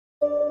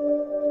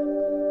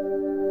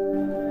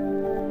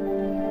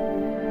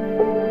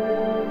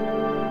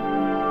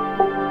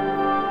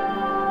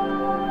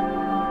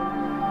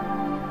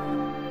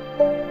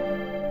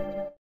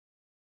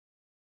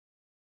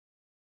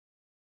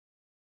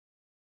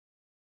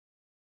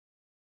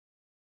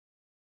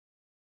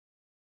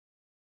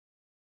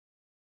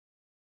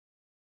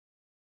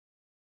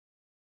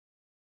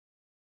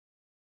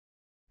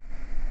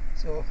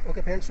So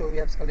okay friends, so we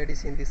have already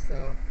seen this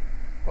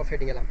of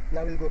heading alarm.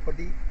 Now we'll go for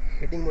the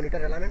heading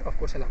monitor alarm and of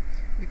course alarm.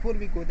 Before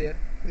we go there,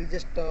 we'll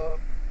just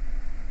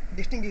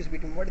distinguish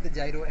between what is the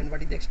gyro and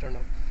what is the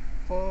external.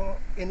 For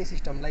any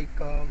system, like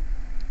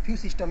few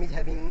system is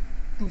having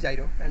two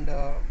gyro, and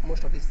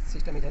most of this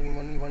system is having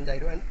only one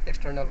gyro and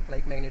external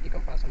like magnetic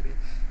compass on wheel.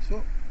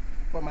 So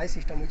for my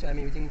system, which I am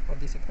using for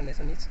this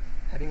explanation, is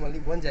having only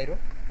one gyro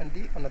and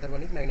the another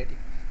one is magnetic.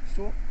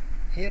 So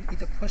here is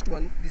the first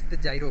one. This is the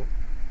gyro.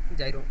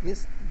 Gyro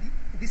means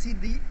this is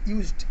the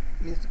used,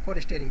 means for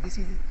steering.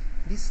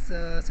 This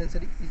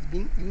sensor is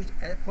being used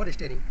for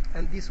steering,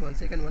 and this one,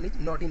 second one, is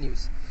not in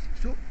use.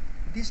 So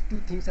these two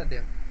things are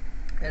there,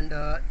 and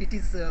it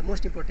is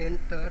most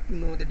important to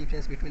know the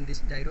difference between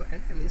this gyro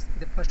and means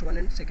the first one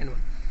and second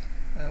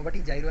one. What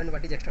is gyro and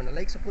what is external?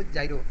 Like suppose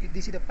gyro, if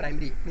this is the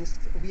primary, means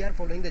we are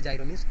following the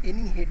gyro, means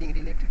any heading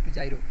related to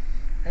gyro,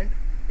 and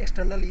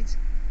external is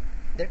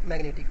that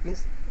magnetic,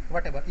 means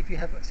whatever. If you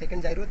have a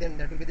second gyro, then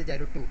that will be the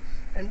gyro 2,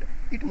 and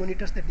it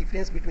monitors the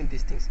difference between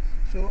these things.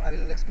 So I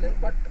will explain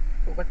what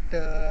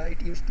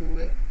it used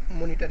to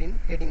monitor in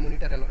heading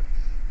monitor alert.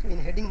 So in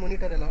heading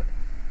monitor alert,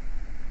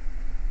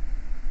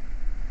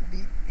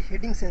 the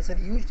heading sensor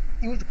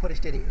used for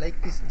steering, like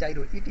this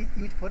gyro, it is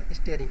used for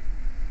steering,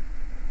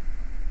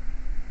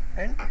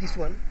 and this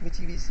one which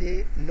we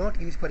say not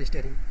used for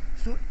steering.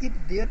 So if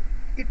there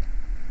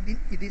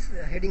this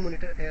heading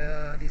monitor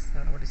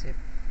what to say,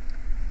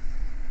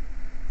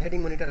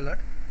 heading monitor alert,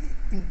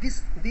 in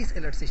this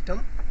alert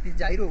system, the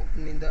gyro, I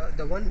mean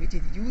the one which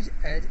is used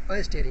as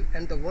a steering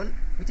and the one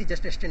which is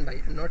just a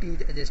standby, not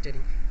used as a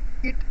steering,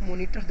 it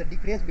monitors the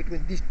difference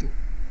between these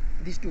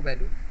two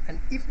value.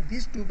 And if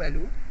these two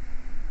value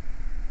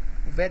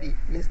vary,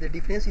 means the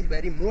difference is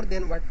very more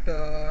than what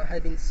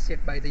has been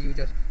set by the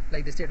user,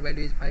 like the set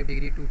value is 5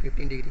 degree to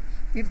 15 degree.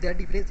 If that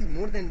difference is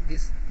more than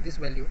this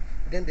value,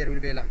 then there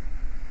will be alarm.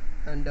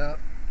 And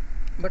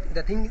but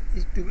the thing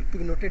is to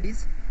be noted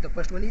is the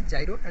first one is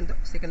gyro and the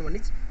second one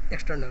is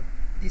external.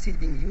 This is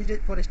being used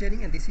for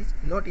steering and this is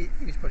not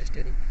used for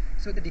steering.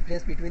 So the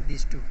difference between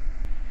these two.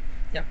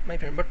 Yeah, my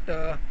friend,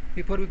 but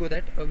before we go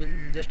that, we'll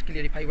just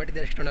clarify what is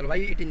the external, why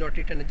it is not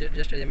written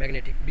just as a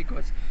magnetic,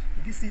 because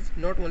this is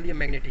not only a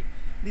magnetic.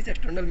 This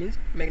external means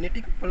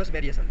magnetic plus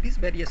variation. This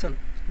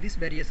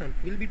variation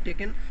will be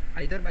taken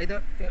either by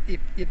the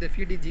if the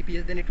feed is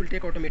GPS, then it will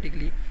take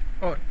automatically,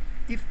 or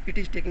if it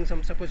is taking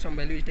suppose some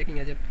value is taking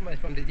as a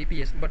from the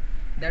GPS, but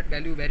that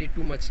value vary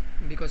too much,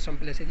 because some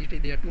places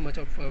there are too much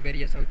of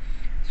variation.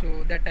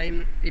 So that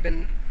time,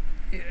 even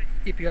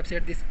if you have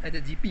set this as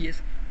a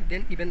GPS,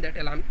 then even that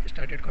alarm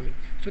started coming.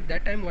 So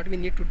that time what we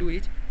need to do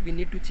is we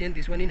need to change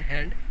this one in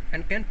hand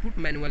and can put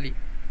manually,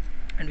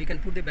 and we can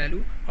put the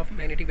value of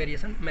magnetic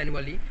variation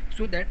manually,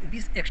 so that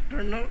this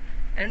external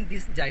and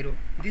this gyro,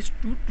 these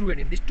two true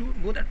heading, these two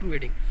both are true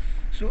heading.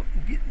 So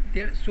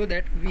so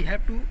that we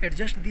have to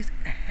adjust this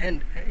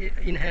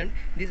in hand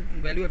this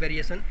value of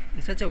variation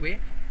in such a way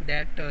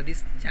that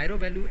this gyro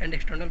value and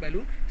external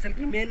value shall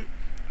remain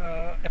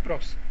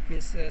approx,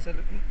 means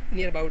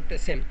near about the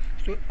same,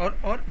 so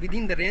or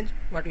within the range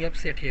what we have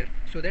set here,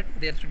 so that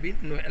there should be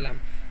no alarm.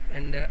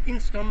 And in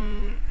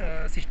some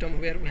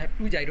system where we have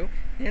two gyro,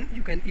 then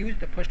you can use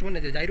the first one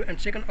as a gyro and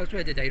second also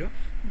as a gyro,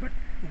 but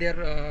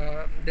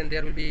there then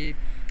there will be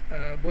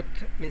both,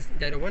 means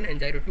gyro 1 and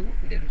gyro 2,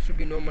 there should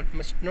be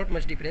not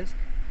much difference,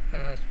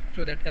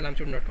 so that alarm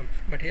should not come.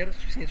 But here,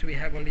 since we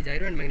have only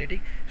gyro and magnetic,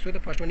 so the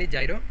first one is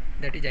gyro,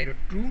 that is gyro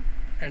true,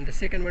 and the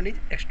second one is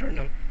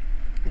external,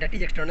 that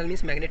is external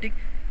means magnetic,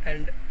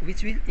 and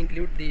which will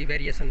include the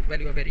variation,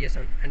 value of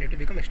variation, and it will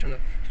become external.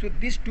 So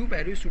these two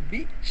values should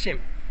be same,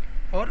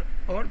 or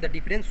the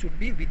difference should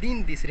be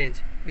within this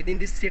range, within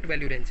this set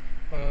value range.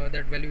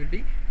 That value will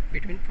be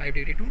between 5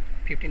 degree to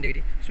 15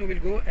 degree. So we'll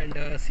go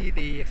and see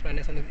the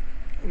explanation of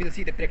we'll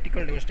see the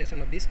practical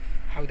demonstration of this,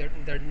 how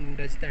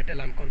that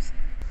alarm comes.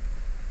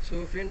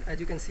 So friend, as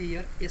you can see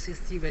here,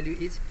 SSG value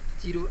is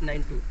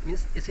 092,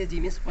 means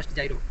SSG means first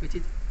gyro, which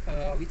is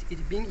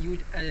being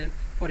used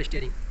for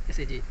steering.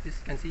 SSG, this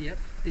you can see here,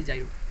 this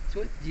gyro,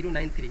 so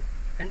 093,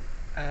 and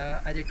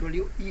as I told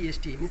you,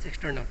 EST means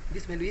external,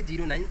 this value is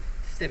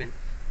 097,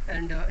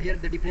 and here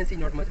the difference is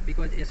not much,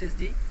 because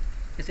SSG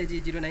is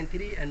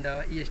 093 and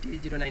EST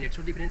is 098,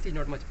 so difference is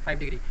not much, 5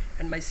 degree.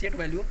 And my set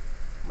value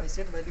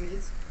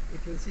is,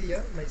 if you see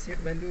here, my set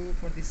value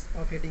for this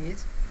of heading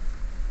is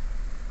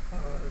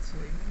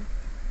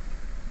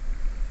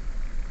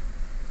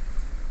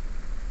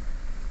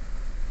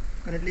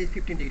currently is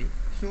 15 degree.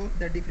 So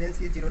the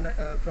difference is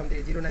from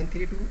the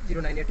 093 to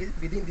 098 is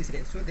within this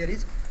range, so there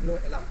is no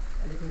alarm.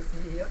 And you can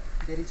see here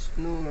there is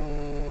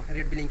no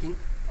red blinking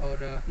or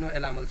no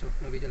alarm also,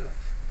 no visual alarm.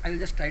 I will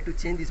just try to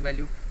change this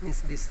value,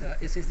 means this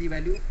SSG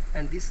value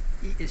and this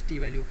EST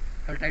value.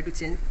 I will try to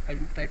change, I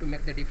will try to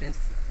make the difference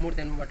more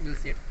than what we will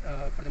set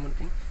for the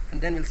monitoring, and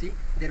then we'll see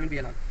there will be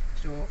alarm.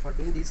 So for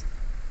doing this,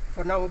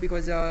 for now,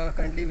 because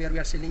currently where we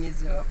are selling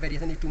is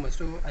variation is too much,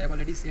 so I have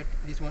already set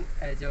this one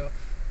as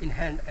in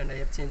hand, and I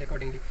have changed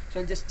accordingly. So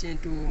I'll just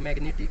change to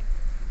magnetic,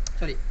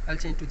 sorry, I'll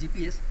change to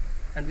GPS,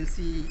 and we'll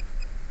see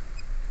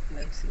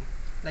like see,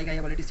 like I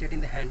have already set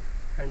in the hand,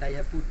 and I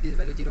have put this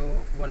value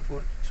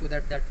 014 so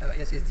that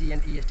SSG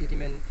and EST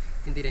remain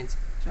in the range.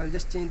 So I'll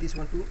just change this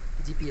one to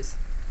GPS,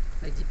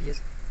 like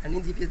GPS, and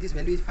in GPS this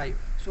value is 5.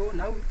 So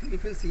now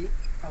if you'll see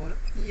our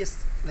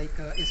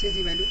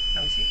SSG value,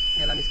 now see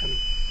the alarm is coming.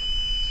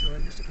 So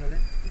I'll just ignore that.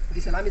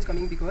 This alarm is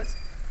coming because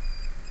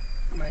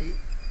my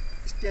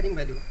steering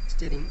value,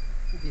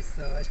 this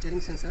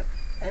steering sensor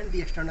and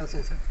the external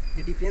sensor,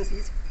 the difference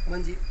is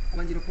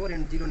 104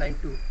 and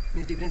 092,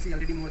 means difference is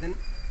already more than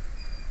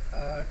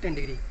 10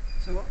 degree.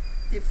 So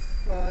if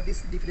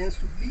this difference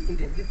should be in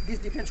range, this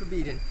difference should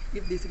be in range.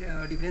 If this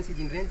difference is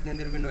in range, then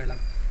there will be no alarm.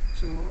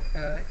 So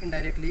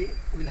indirectly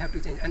we will have to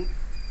change. And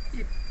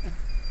if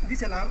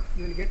this alarm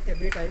you will get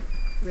every time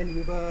when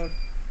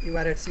you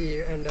are at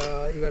sea and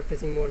you are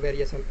facing more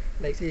variation,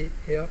 like see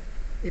here,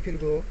 if you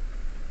go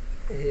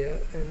here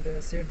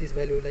and set this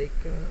value, like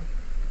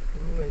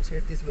go and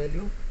set this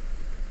value,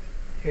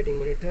 heading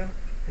monitor,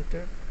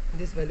 enter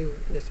this value,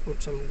 let's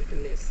put some little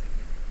less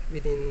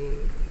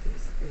within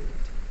this unit,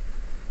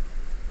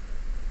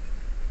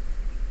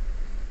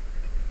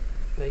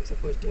 like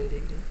suppose 10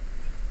 degree.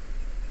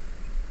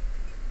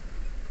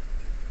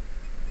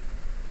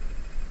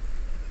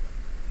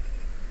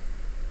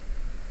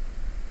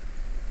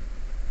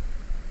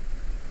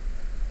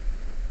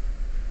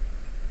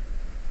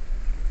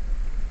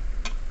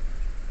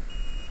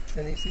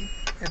 Then you see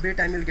every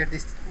time you'll get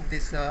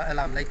this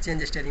alarm, like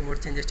change steering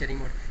mode,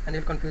 and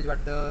you'll confuse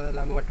what the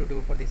alarm what to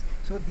do for this.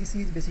 So this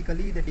is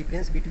basically the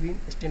difference between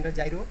standard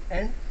gyro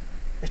and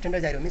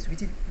standard gyro, means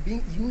which is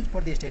being used for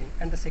the steering,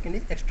 and the second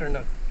is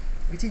external,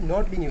 which is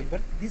not being used.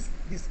 But this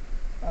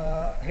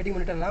heading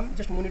monitor alarm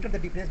just monitor the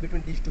difference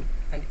between these two,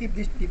 and if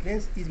this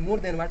difference is more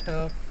than what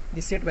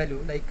the set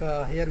value, like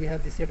here we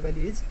have the set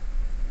value is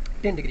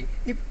 10 degree.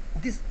 If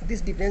this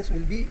difference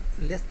will be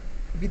less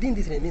within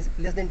this range, means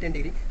less than 10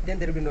 degree, then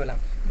there will be no alarm.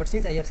 But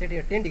since I have set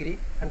here 10 degree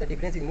and the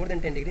difference is more than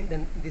 10 degree,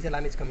 then this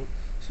alarm is coming.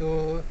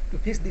 So to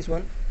fix this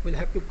one, we'll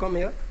have to come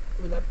here,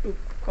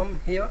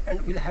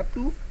 and we'll have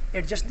to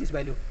adjust this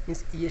value,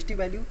 means EST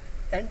value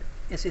and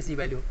SSG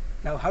value.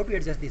 Now how to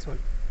adjust this one?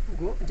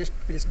 Go just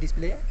press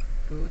display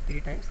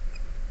 2-3 times,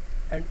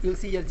 and you'll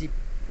see your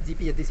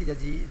GPS. This is a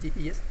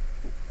GPS,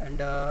 and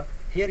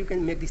here you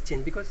can make this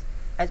change, because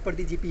as per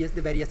the GPS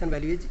the variation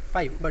value is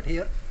 5, but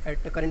here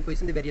at the current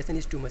position the variation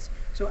is too much.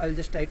 So I'll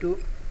just try to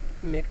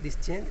make this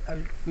change.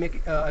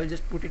 I'll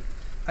just put it,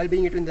 I'll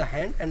bring it in the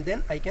hand, and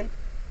then I can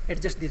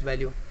adjust this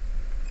value,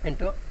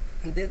 enter,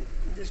 and then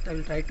just I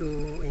will try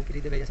to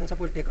increase the variation.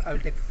 Suppose I will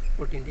take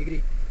 14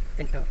 degree,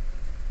 enter.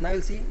 Now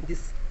you'll see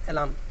this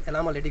alarm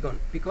already gone,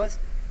 because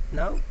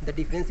now the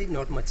difference is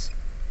not much.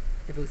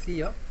 If you see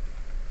here,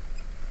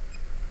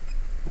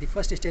 the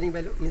first steering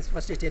value, means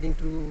first steering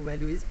true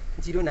value is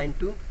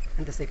 092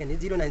 and the second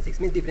is 096,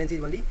 means difference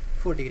is only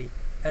 4 degree,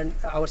 and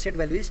our set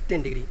value is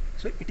 10 degree.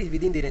 So it is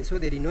within the range, so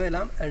there is no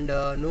alarm and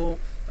no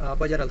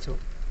buzzer also.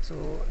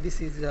 So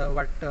this is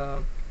what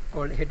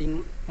called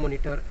heading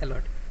monitor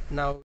alert.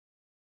 Now